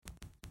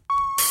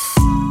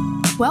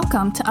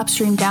Welcome to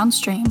Upstream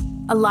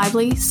Downstream, a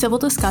lively civil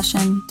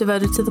discussion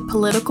devoted to the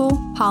political,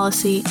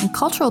 policy, and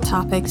cultural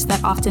topics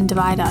that often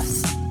divide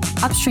us.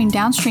 Upstream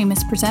Downstream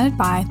is presented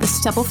by the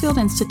Stubblefield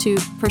Institute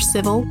for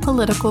Civil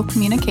Political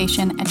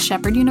Communication at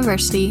Shepherd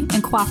University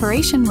in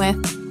cooperation with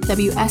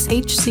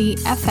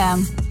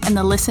WSHC-FM and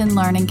the Listen,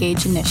 Learn,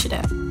 Engage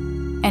initiative.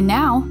 And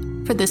now,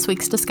 for this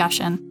week's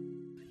discussion.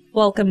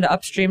 Welcome to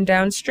Upstream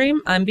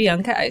Downstream. I'm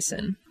Bianca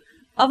Ison.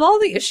 Of all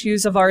the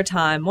issues of our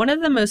time, one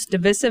of the most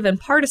divisive and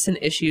partisan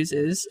issues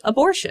is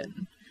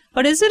abortion.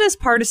 But is it as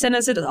partisan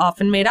as it is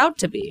often made out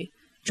to be?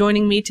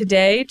 Joining me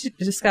today to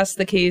discuss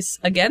the case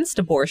against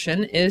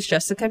abortion is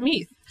Jessica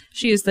Meeth.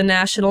 She is the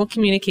National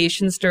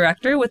Communications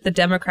Director with the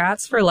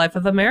Democrats for Life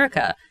of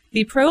America,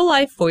 the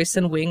pro-life voice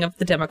and wing of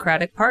the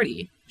Democratic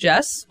Party.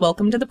 Jess,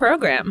 welcome to the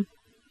program.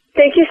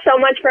 Thank you so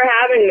much for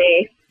having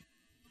me.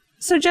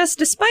 So, Jess,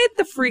 despite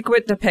the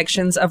frequent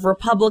depictions of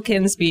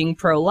Republicans being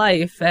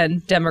pro-life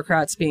and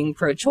Democrats being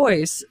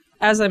pro-choice,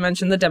 as I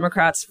mentioned, the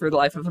Democrats for the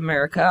Life of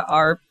America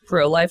are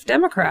pro-life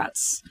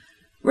Democrats.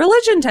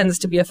 Religion tends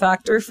to be a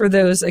factor for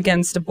those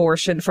against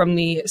abortion from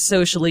the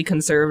socially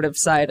conservative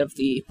side of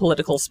the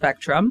political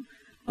spectrum.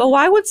 But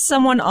why would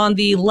someone on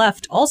the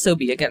left also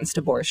be against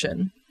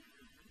abortion?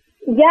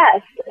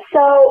 Yes,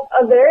 so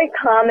a very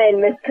common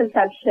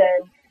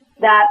misconception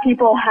that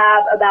people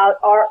have about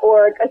our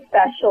org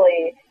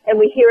especially, and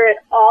we hear it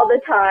all the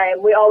time.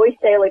 We always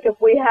say, like, if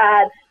we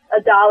had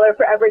 $1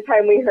 for every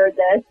time we heard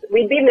this,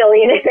 we'd be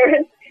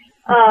millionaires,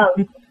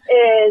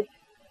 is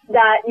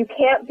that you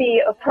can't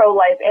be a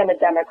pro-life and a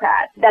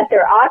Democrat, that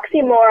they're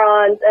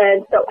oxymorons,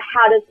 and so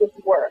how does this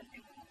work?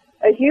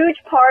 A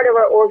huge part of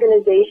our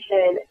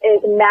organization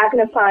is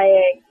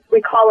magnifying,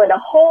 we call it a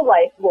whole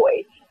life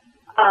voice,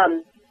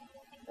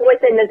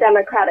 within the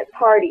Democratic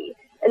Party.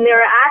 And there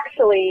are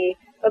actually,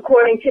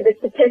 according to the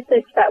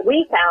statistics that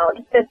we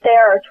found, that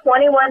there are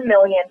 21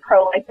 million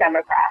pro-life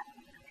Democrats.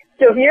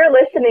 So if you're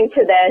listening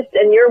to this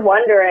and you're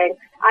wondering,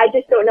 I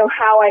just don't know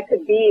how I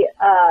could be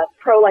a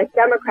pro-life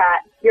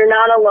Democrat, you're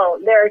not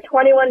alone. There are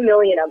 21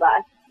 million of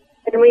us.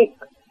 And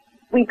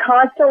we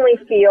constantly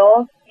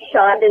feel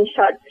shunned and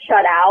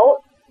shut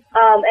out.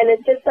 And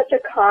it's just such a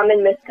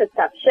common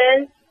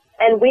misconception.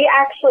 And we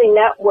actually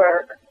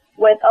network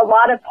with a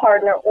lot of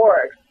partner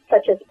orgs,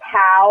 such as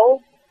POW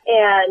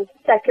and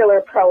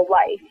Secular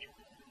Pro-Life.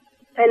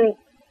 And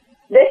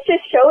this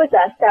just shows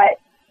us that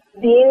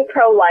being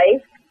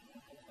pro-life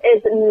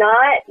is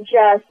not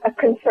just a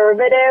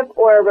conservative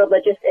or a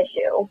religious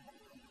issue.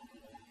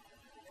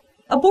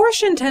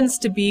 Abortion tends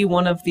to be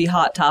one of the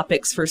hot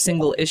topics for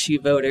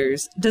single-issue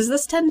voters. Does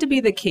this tend to be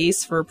the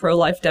case for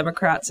pro-life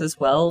Democrats as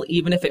well,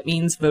 even if it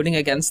means voting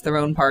against their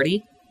own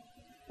party?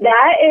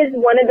 That is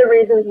one of the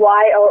reasons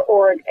why our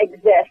org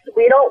exists.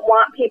 We don't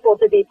want people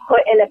to be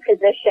put in a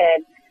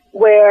position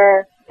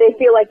where they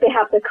feel like they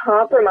have to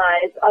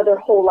compromise other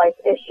whole life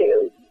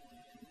issues.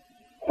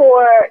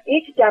 For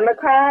each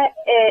Democrat,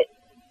 it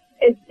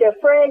is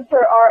different.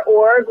 For our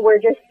org, we're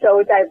just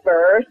so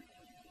diverse.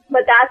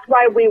 But that's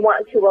why we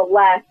want to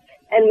elect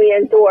and we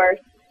endorse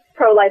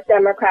pro-life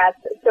Democrats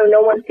so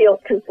no one feels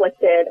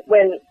conflicted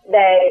when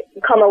they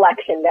come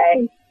election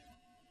day.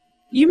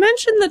 You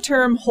mentioned the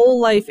term whole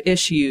life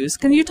issues.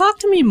 Can you talk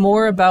to me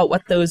more about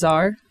what those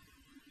are?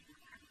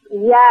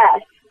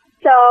 Yes.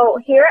 So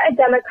here at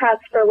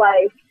Democrats for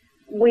Life,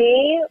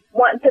 we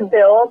want to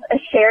build a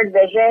shared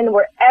vision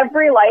where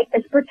every life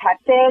is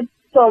protected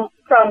from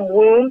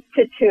womb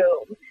to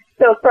tomb.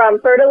 So from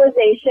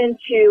fertilization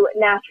to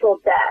natural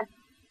death.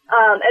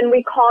 And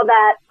we call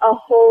that a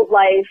whole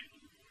life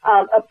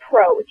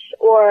approach.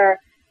 Or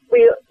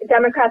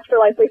Democrats for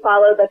Life, we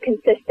follow the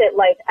consistent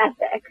life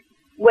ethic,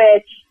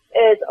 which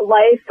is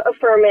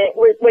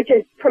which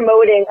is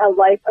promoting a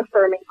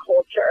life-affirming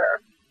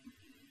culture.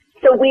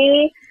 So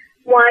we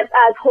want,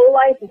 as whole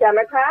life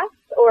Democrats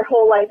or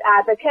whole life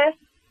advocates,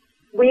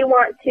 we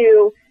want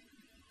to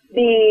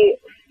be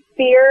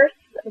fierce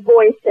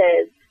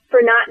voices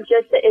for not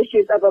just the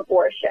issues of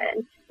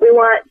abortion. We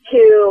want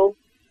to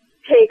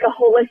take a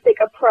holistic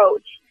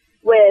approach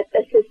with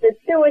assisted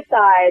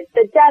suicide,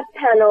 the death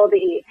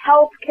penalty,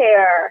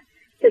 healthcare,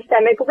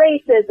 systemic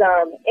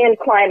racism, and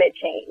climate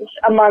change,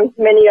 amongst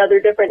many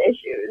other different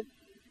issues.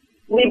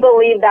 We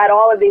believe that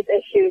all of these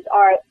issues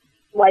are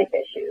life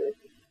issues.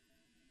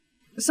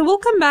 So we'll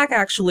come back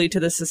actually to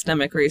the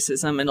systemic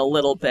racism in a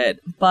little bit,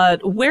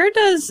 but where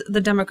does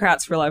the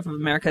Democrats for Life of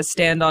America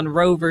stand on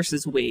Roe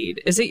versus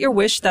Wade? Is it your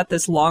wish that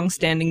this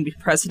long-standing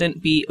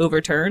precedent be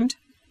overturned?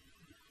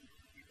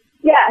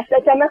 Yes,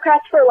 at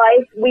Democrats for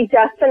Life, we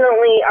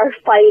definitely are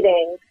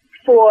fighting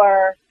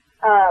for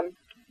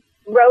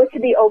Roe to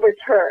be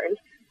overturned.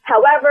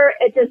 However,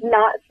 it does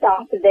not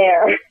stop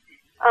there.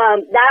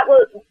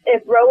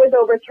 If Roe is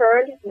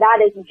overturned,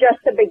 that is just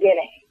the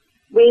beginning.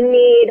 We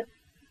need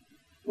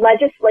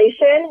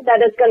legislation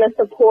that is going to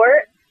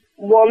support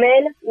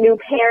women, new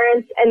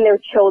parents, and their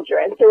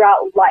children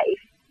throughout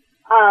life.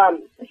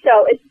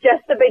 So it's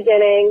just the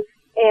beginning,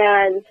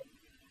 and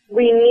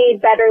we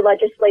need better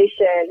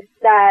legislation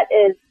that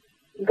is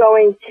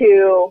going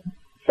to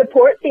support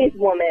support these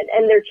women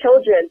and their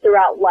children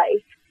throughout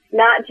life,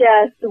 not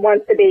just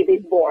once the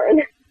baby's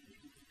born.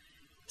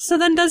 So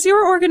then does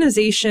your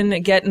organization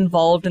get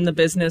involved in the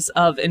business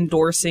of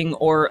endorsing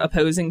or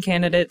opposing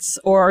candidates,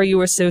 or are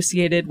you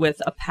associated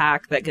with a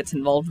PAC that gets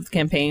involved with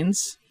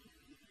campaigns?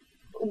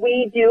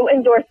 We do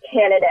endorse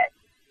candidates,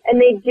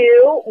 and they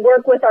do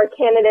work with our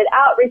candidate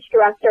outreach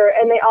director,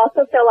 and they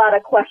also fill out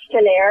a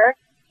questionnaire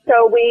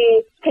so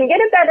we can get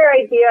a better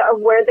idea of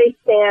where they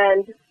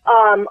stand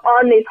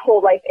on these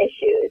whole life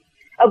issues.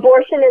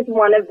 Abortion is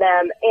one of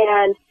them,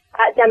 and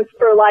at Dems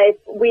for Life,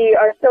 we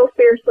are so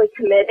fiercely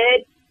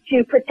committed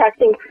to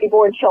protecting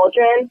preborn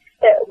children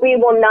that we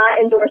will not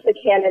endorse a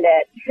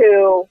candidate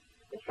who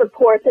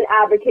supports and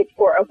advocates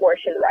for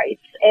abortion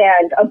rights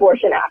and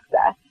abortion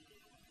access.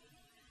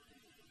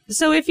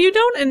 So if you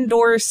don't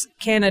endorse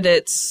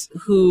candidates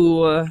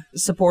who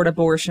support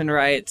abortion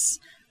rights,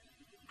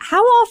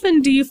 how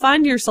often do you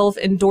find yourself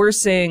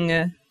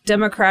endorsing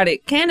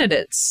Democratic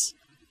candidates?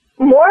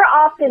 More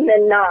often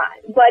than not,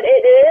 but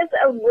it is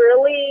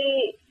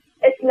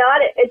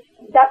it's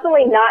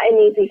definitely not an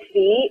easy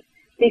feat,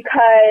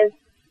 because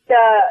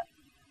the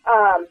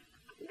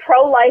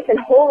pro-life and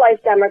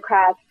whole-life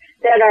Democrats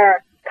that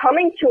are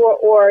coming to our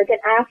org and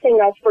asking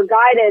us for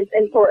guidance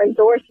and for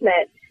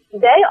endorsement,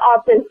 they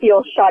often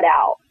feel shut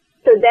out.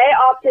 So they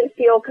often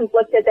feel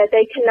conflicted that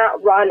they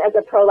cannot run as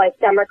a pro-life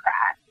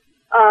Democrat.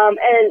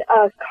 And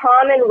a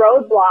common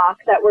roadblock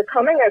that we're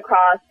coming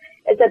across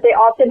is that they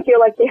often feel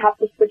like they have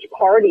to switch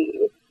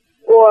parties,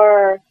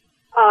 or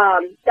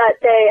that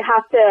they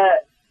have to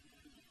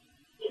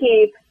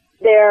keep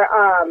their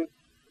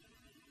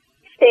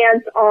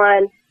stance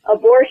on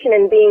abortion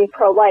and being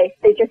pro-life.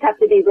 They just have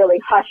to be really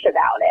hush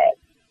about it.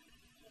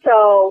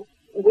 So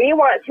we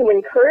want to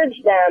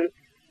encourage them,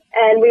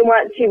 and we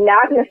want to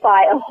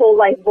magnify a whole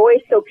life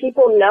voice so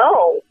people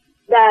know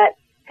that,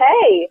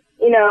 hey,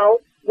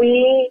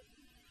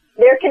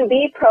 there can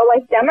be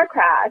pro-life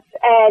Democrats,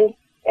 and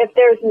if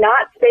there's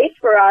not space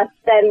for us,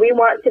 then we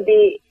want to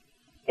be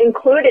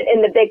included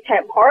in the Big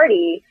Tent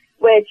Party,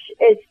 which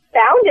is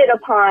founded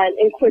upon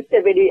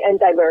inclusivity and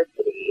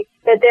diversity,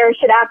 that there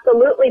should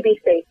absolutely be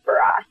space for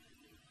us.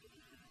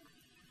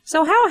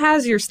 So how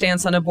has your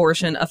stance on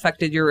abortion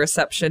affected your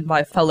reception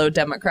by fellow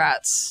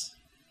Democrats?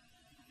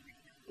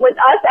 With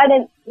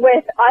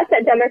us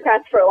at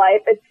Democrats for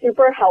Life, it's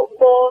super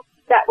helpful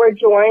that we're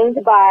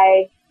joined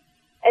by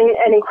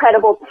an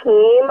incredible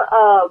team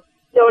of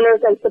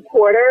donors and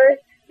supporters,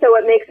 so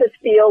it makes us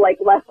feel like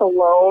less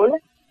alone.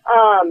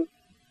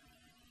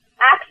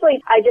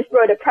 Actually, I just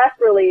wrote a press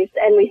release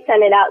and we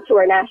sent it out to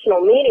our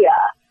national media.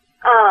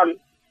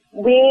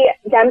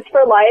 Dems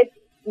for Life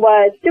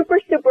was super,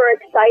 super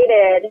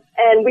excited,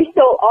 and we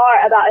still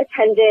are, about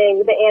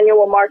attending the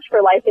annual March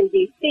for Life in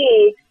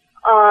D.C.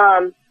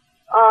 On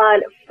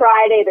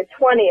Friday the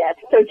 20th,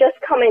 so just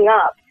coming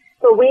up.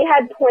 So we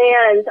had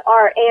planned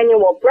our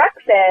annual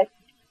breakfast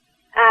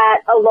at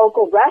a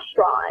local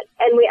restaurant,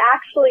 and we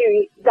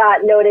actually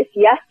got notice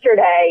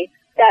yesterday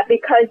that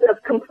because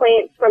of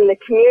complaints from the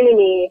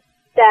community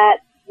that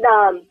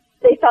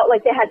they felt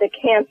like they had to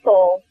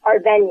cancel our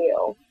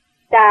venue,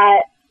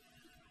 that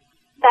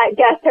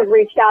guests have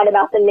reached out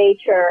about the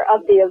nature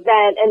of the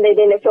event and they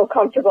didn't feel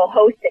comfortable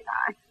hosting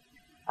us.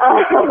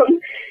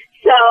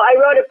 So I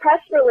wrote a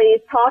press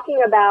release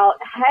talking about,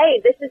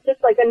 hey, this is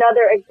just like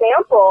another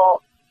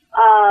example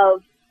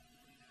of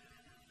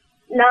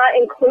not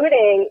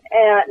including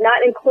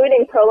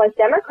pro-life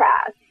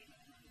Democrats.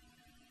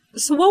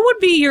 So what would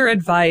be your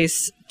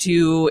advice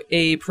to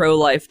a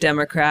pro-life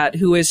Democrat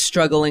who is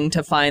struggling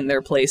to find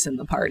their place in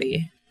the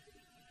party?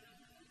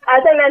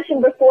 As I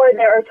mentioned before,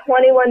 there are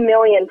 21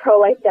 million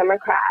pro-life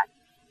Democrats.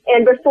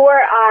 And before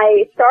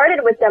I started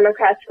with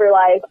Democrats for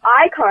Life,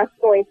 I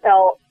constantly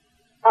felt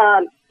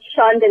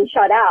shunned and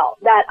shut out,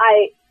 that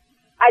I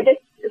just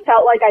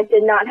felt like I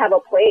did not have a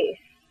place.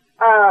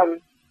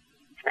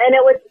 And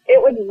it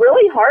was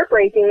really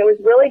heartbreaking. It was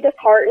really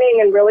disheartening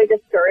and really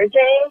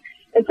discouraging.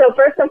 And so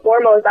first and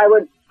foremost, I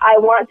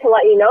want to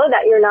let you know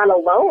that you're not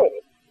alone.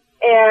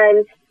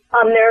 And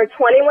there are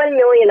 21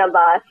 million of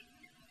us,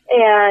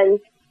 and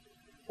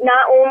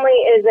not only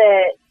is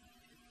it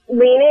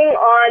leaning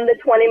on the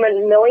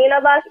 21 million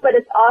of us, but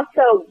it's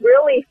also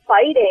really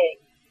fighting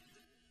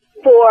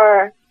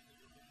for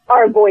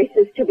our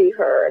voices to be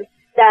heard,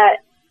 that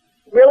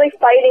really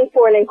fighting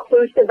for an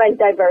inclusive and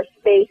diverse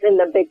space in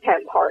the Big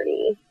Tent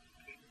Party.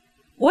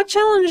 What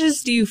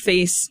challenges do you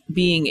face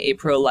being a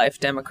pro-life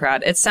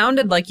Democrat? It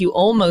sounded like you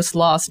almost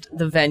lost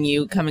the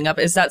venue coming up.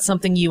 Is that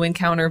something you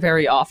encounter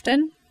very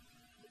often?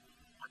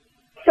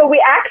 So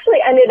we actually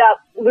ended up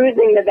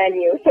losing the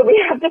venue, so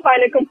we have to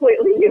find a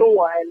completely new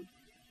one.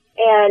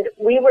 And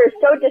we were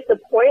so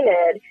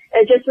disappointed.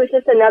 It just was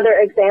just another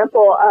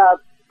example of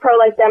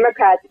pro-life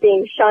Democrats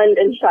being shunned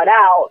and shut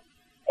out.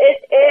 It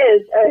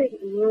is a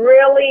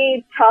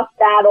really tough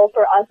battle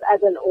for us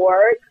as an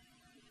org.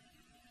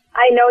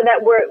 I know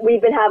that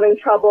we've been having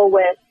trouble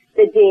with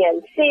the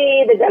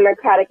DNC, the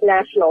Democratic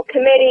National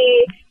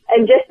Committee,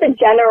 and just the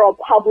general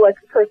public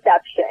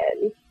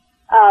perception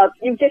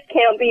You just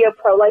can't be a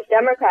pro-life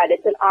Democrat.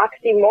 It's an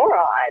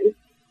oxymoron.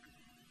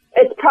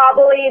 It's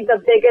probably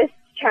the biggest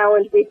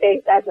challenge we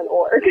face as an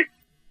org.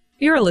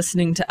 You're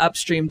listening to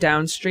Upstream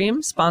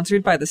Downstream,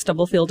 sponsored by the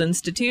Stubblefield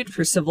Institute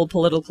for Civil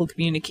Political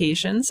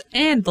Communications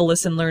and the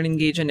Listen, Learn,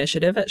 Engage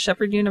initiative at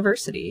Shepherd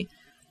University.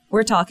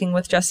 We're talking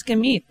with Jessica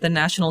Meeth, the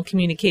National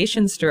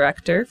Communications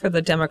Director for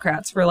the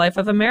Democrats for Life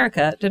of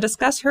America, to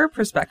discuss her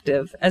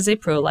perspective as a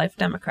pro-life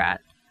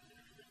Democrat.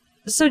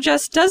 So,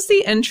 Jess, does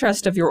the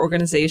interest of your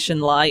organization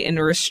lie in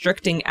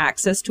restricting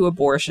access to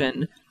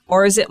abortion,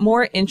 or is it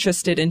more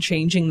interested in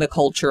changing the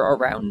culture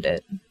around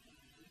it?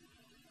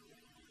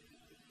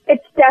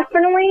 It's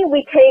definitely,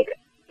 we take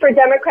for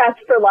Democrats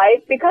for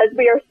Life because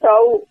we are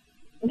so,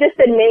 just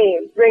the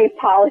name rings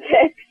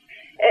politics.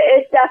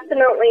 It's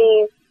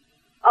definitely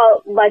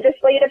a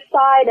legislative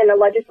side and a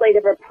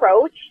legislative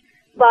approach,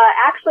 but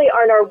actually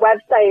on our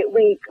website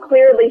we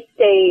clearly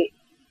state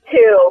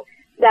too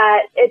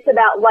that it's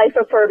about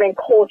life-affirming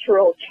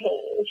cultural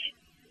change.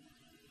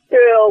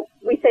 Through,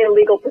 we say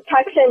legal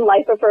protection,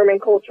 life-affirming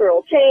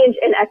cultural change,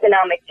 and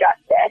economic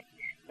justice.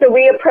 So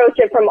we approach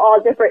it from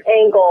all different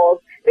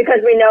angles because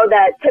we know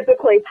that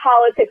typically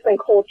politics and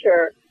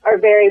culture are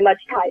very much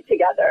tied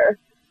together.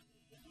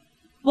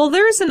 Well,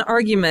 there's an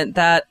argument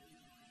that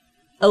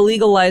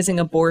illegalizing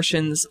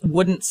abortions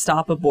wouldn't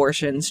stop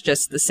abortions,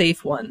 just the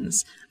safe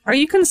ones. Are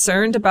you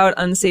concerned about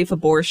unsafe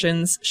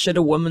abortions should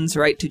a woman's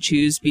right to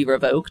choose be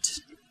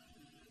revoked?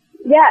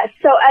 Yes.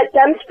 So at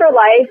Dems for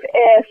Life,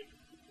 if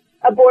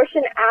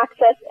abortion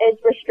access is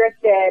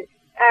restricted,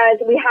 as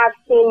we have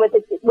seen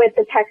with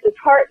the Texas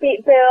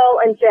heartbeat bill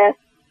and just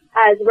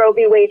as Roe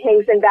v. Wade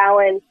hangs in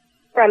balance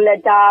from the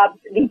Dobbs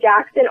v.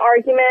 Jackson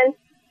arguments,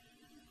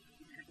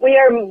 we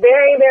are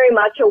very, very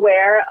much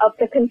aware of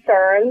the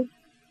concerns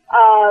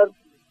of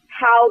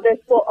how this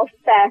will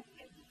affect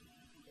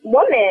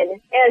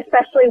women, and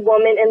especially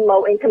women in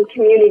low-income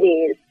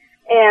communities.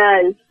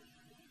 And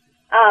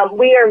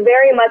we are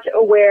very much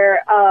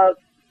aware of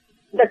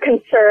the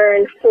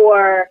concern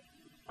for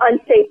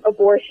unsafe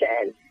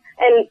abortion.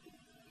 And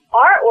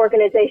our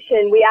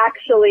organization, we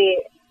actually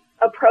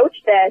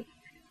approached this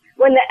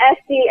when the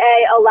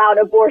FDA allowed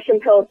abortion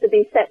pills to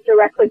be sent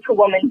directly to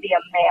women via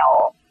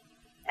mail.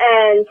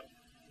 And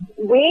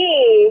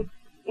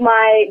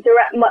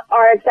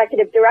our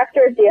executive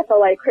director of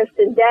DFLA,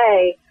 Kristen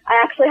Day,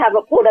 I actually have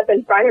it pulled up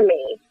in front of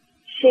me.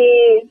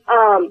 She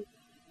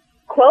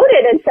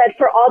quoted and said,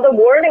 for all the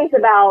warnings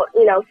about,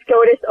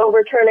 SCOTUS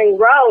overturning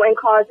Roe and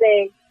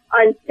causing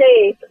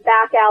unsafe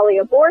back alley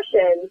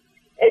abortions,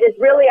 it is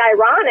really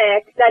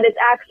ironic that it's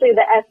actually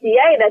the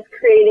FDA that's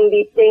creating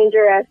these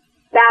dangerous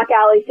back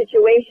alley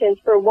situations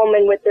for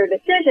women with their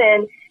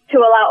decision to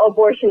allow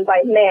abortion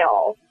by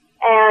mail.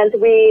 And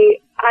we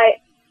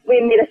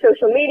made a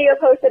social media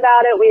post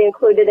about it. We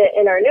included it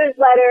in our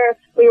newsletter.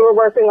 We were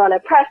working on a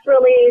press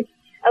release,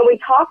 and we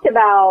talked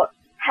about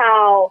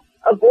how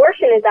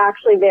abortion is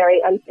actually very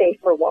unsafe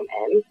for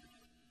women.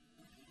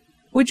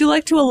 Would you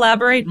like to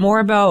elaborate more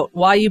about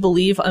why you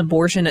believe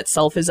abortion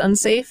itself is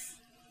unsafe?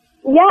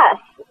 Yes.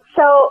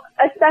 So,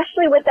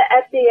 especially with the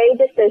FDA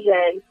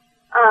decision,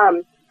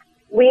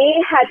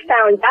 we had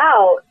found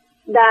out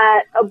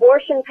that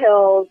abortion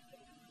pills,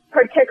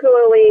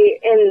 particularly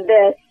in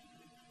the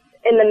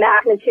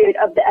magnitude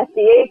of the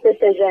FDA's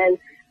decision,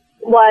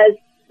 was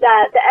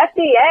that the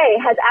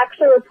FDA has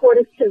actually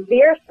reported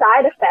severe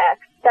side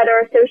effects that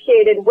are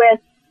associated with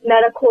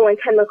medical and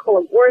chemical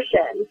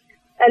abortion,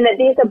 and that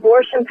these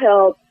abortion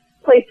pills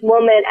place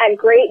women at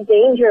great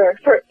danger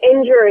for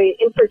injury,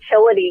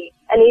 infertility,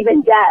 and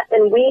even death.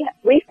 And we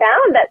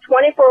found that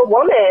 24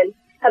 women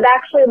have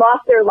actually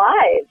lost their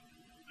lives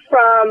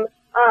from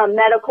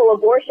medical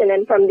abortion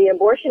and from the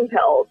abortion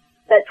pills,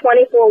 that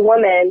 24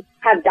 women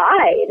have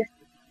died.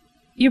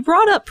 You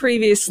brought up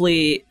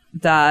previously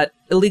that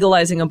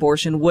illegalizing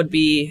abortion would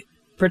be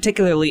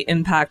particularly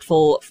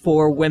impactful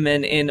for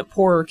women in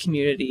poorer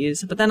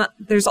communities, but then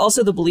there's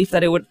also the belief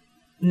that it would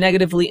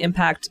negatively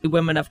impact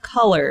women of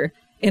color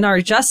in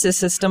our justice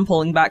system,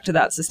 pulling back to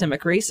that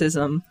systemic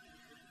racism.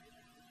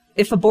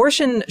 If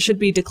abortion should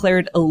be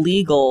declared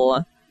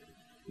illegal,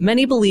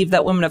 many believe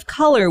that women of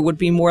color would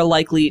be more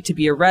likely to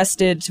be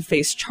arrested, to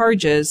face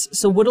charges.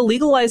 So would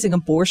illegalizing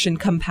abortion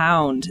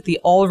compound the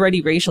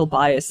already racial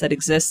bias that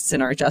exists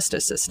in our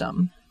justice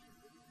system?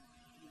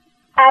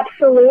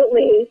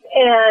 Absolutely.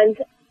 And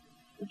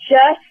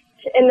just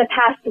in the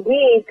past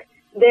week,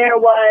 there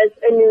was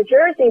a New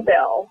Jersey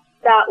bill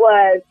that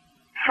was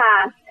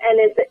passed and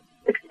is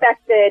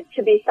expected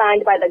to be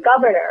signed by the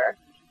governor.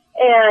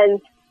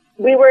 And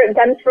we were at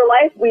Dems for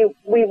Life.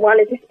 We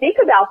wanted to speak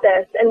about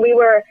this, and we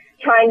were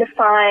trying to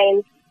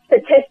find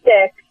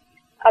statistics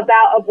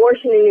about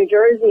abortion in New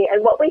Jersey.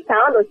 And what we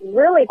found was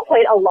really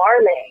quite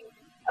alarming.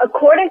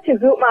 According to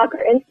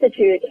Guttmacher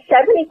Institute,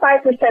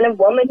 75% of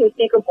women who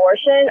seek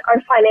abortion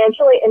are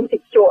financially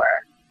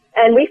insecure.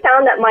 And we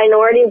found that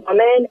minority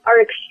women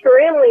are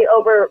extremely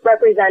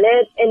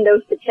overrepresented in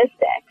those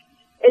statistics.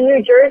 In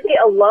New Jersey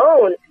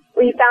alone,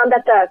 we found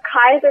that the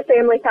Kaiser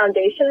Family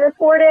Foundation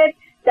reported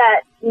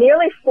that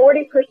nearly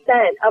 40%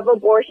 of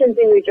abortions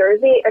in New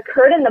Jersey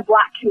occurred in the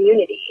Black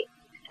community.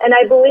 And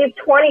I believe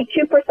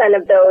 22%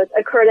 of those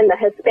occurred in the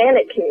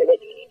Hispanic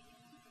community.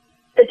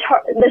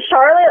 The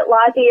Charlotte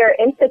Lazier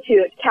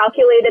Institute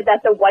calculated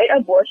that the white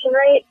abortion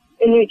rate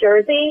in New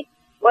Jersey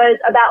was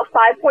about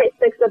 5.6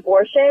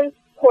 abortions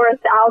per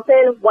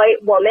 1,000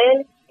 white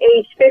women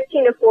aged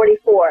 15 to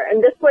 44.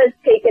 And this was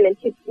taken in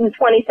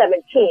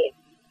 2017.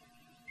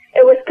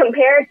 It was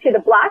compared to the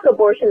Black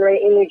abortion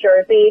rate in New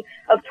Jersey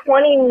of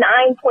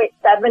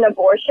 29.7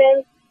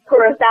 abortions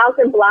per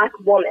 1,000 Black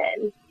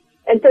women.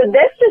 And so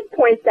this just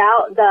points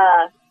out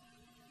the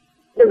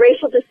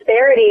racial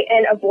disparity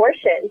in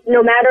abortions.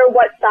 No matter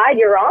what side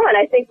you're on,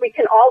 I think we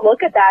can all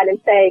look at that and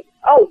say,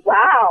 oh,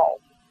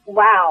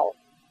 wow,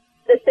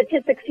 the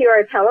statistics here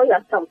are telling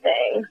us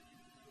something.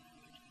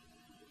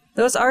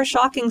 Those are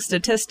shocking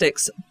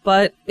statistics,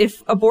 but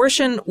if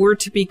abortion were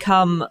to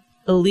become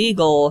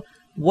illegal,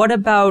 what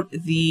about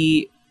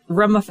the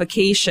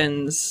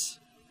ramifications?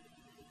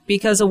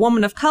 Because a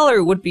woman of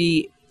color would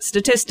be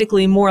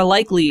statistically more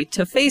likely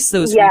to face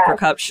those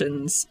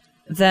repercussions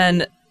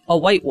than a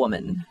white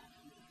woman.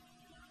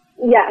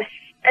 Yes,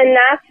 and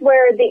that's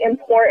where the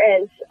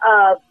importance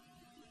of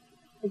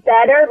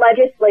better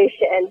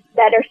legislation,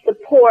 better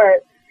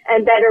support,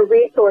 and better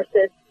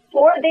resources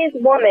for these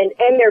women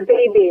and their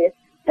babies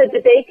so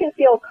that they can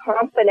feel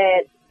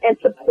confident and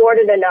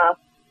supported enough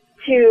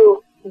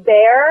to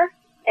bear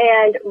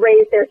and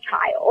raise their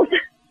child.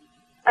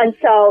 And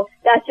so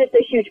that's just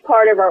a huge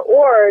part of our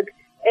org,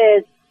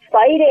 is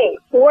fighting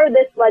for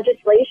this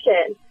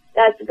legislation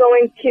that's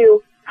going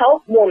to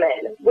help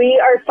women.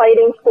 We are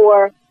fighting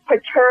for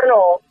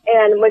paternal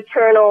and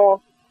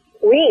maternal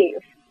leave.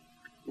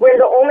 We're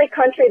the only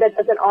country that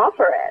doesn't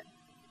offer it.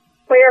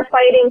 We are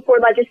fighting for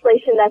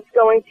legislation that's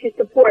going to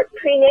support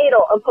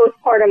prenatal and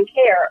postpartum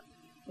care,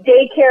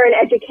 daycare and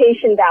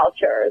education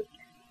vouchers,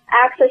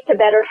 access to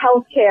better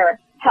health care,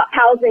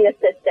 housing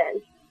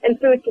assistance, and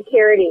food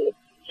security,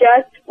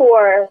 just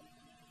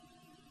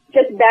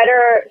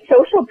better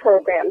social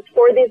programs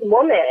for these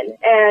women,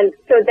 and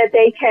so that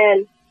they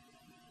can,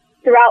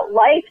 throughout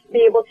life,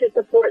 be able to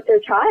support their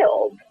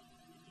child.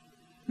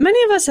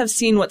 Many of us have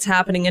seen what's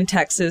happening in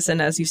Texas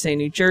and, as you say,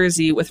 New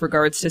Jersey with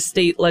regards to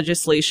state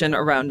legislation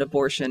around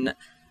abortion.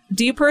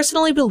 Do you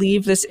personally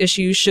believe this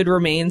issue should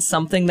remain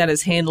something that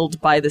is handled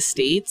by the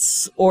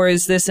states, or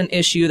is this an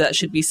issue that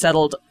should be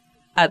settled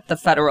at the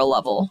federal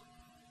level?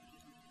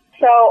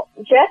 So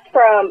just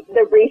from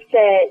the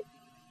recent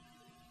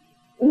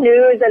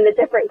news and the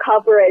different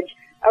coverage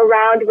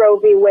around Roe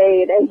v.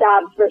 Wade and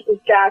Dobbs versus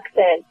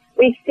Jackson,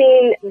 we've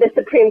seen the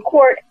Supreme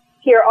Court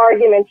hear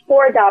arguments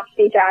for Dobbs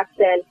v.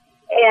 Jackson.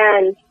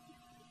 And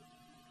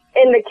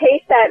in the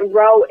case that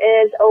Roe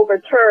is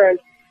overturned,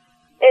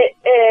 it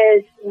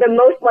is the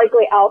most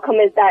likely outcome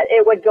is that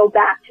it would go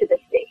back to the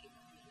state.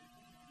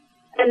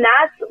 And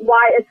that's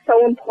why it's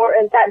so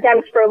important that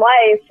Dems for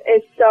Life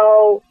is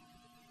so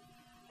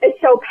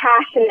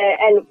passionate,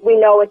 and we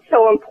know it's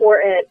so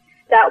important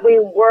that we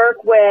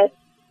work with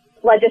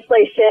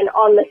legislation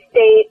on the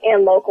state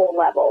and local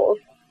levels.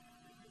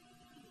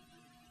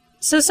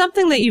 So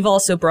something that you've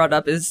also brought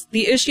up is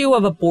the issue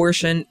of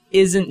abortion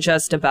isn't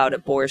just about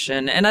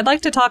abortion. And I'd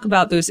like to talk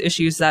about those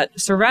issues that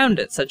surround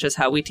it, such as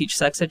how we teach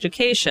sex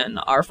education,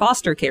 our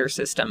foster care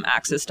system,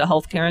 access to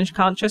healthcare and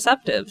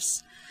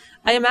contraceptives.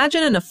 I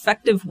imagine an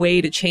effective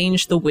way to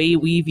change the way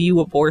we view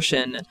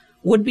abortion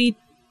would be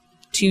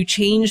to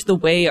change the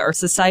way our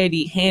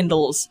society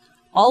handles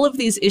all of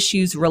these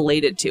issues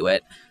related to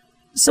it.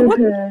 So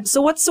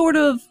what sort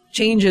of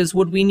changes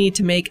would we need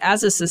to make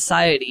as a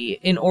society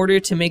in order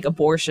to make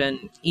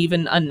abortion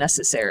even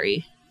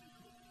unnecessary?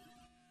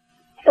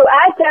 So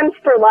at Dems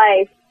for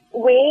Life,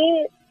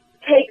 we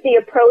take the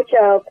approach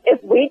of,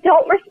 if we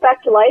don't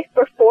respect life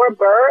before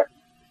birth,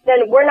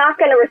 then we're not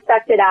going to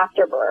respect it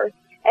after birth.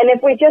 And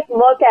if we just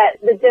look at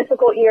the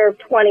difficult year of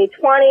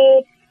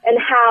 2020 and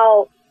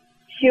how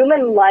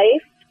human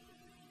life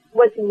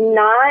was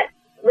not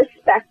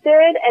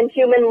respected and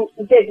human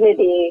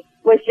dignity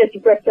was just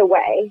ripped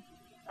away,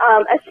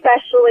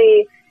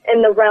 especially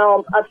in the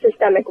realm of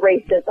systemic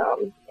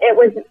racism. It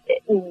was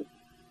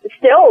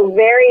still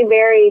very,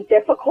 very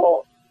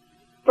difficult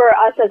for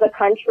us as a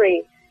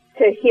country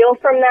to heal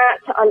from that,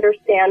 to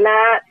understand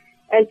that,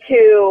 and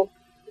to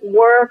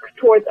work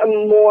towards a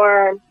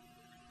more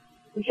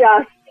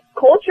just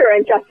culture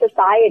and just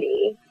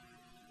society.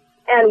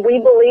 And we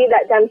believe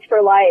at Dems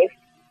for Life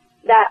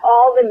that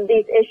all of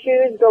these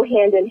issues go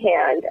hand in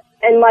hand.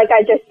 And like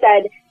I just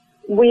said,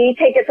 we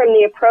take it from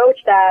the approach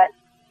that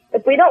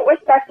if we don't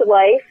respect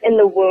life in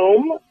the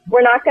womb,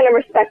 we're not going to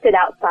respect it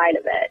outside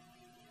of it.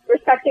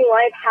 Respecting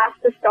life has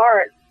to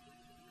start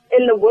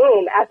in the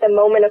womb at the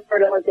moment of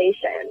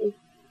fertilization.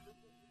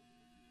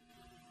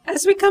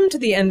 As we come to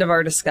the end of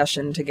our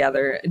discussion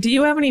together, do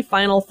you have any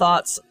final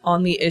thoughts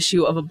on the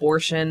issue of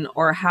abortion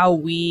or how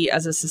we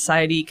as a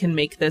society can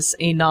make this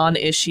a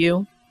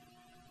non-issue?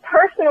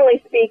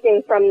 Personally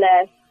speaking from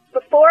this,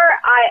 before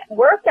I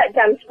worked at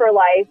Dems for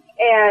Life,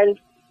 and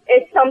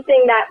it's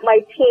something that my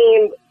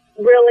team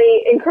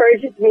really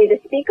encourages me to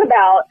speak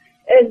about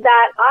is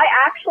that I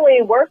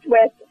actually worked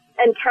with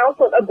and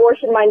counseled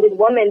abortion-minded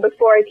women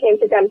before I came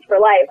to Dems for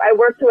Life. I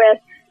worked with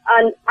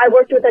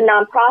a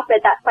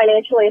nonprofit that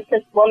financially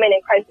assists women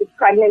in crisis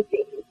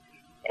pregnancies.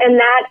 And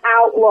that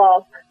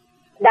outlook,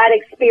 that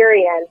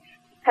experience,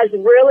 has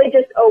really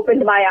just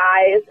opened my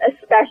eyes,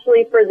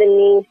 especially for the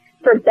need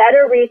for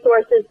better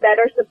resources,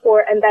 better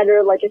support, and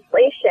better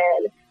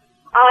legislation.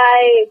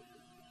 I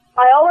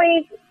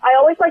always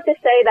like to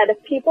say that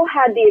if people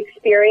had the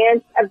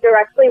experience of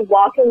directly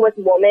walking with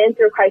women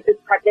through crisis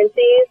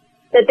pregnancies,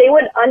 that they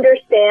would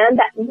understand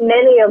that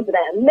many of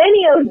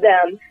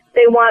them,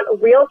 they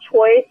want real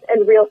choice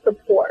and real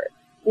support,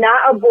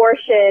 not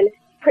abortion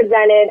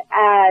presented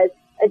as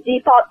a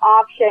default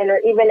option or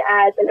even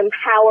as an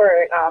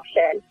empowering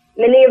option.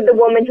 Many of the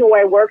women who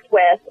I worked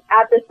with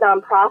at this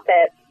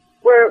nonprofit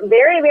were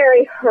very,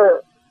 very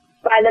hurt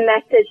by the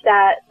message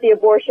that the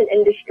abortion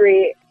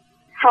industry,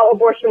 how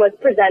abortion was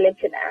presented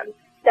to them,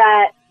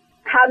 that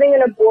having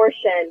an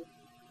abortion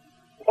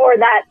or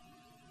that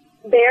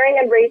bearing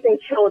and raising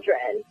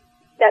children,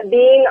 that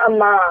being a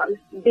mom,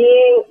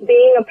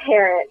 being a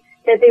parent,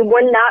 that they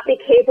would not be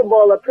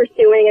capable of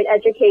pursuing an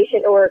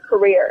education or a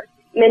career.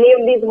 Many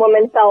of these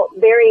women felt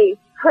very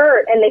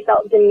hurt and they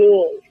felt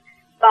demeaned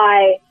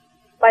by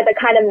the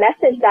kind of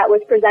message that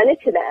was presented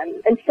to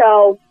them. And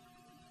so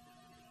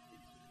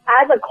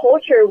as a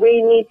culture,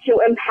 we need to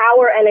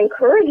empower and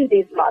encourage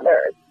these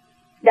mothers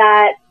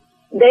that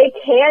they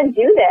can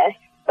do this,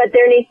 but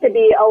there needs to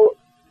be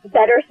a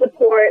better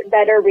support,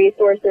 better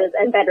resources,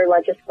 and better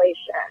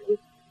legislation.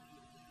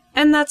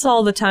 And that's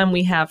all the time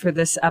we have for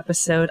this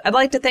episode. I'd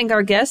like to thank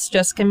our guest,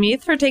 Jessica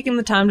Meeth, for taking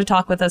the time to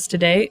talk with us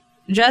today.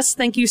 Jess,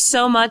 thank you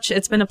so much.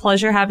 It's been a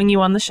pleasure having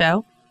you on the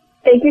show.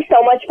 Thank you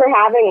so much for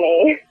having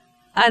me.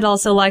 I'd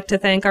also like to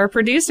thank our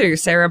producer,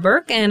 Sarah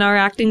Burke, and our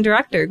acting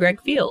director,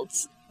 Greg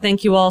Fields.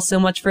 Thank you all so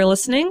much for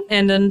listening,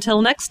 and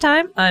until next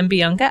time, I'm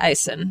Bianca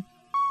Ison.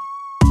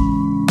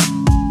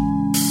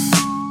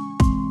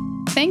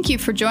 Thank you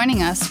for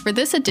joining us for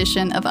this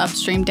edition of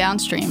Upstream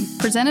Downstream,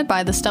 presented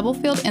by the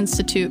Stubblefield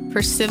Institute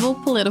for Civil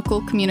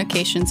Political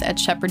Communications at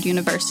Shepherd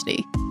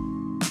University.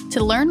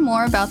 To learn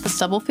more about the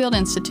Stubblefield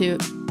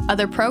Institute,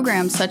 other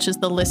programs such as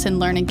the Listen,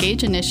 Learn,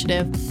 Engage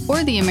initiative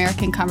or the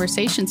American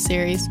Conversation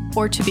series,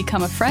 or to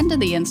become a friend of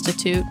the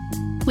Institute,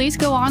 please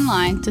go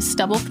online to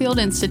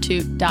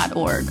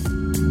stubblefieldinstitute.org.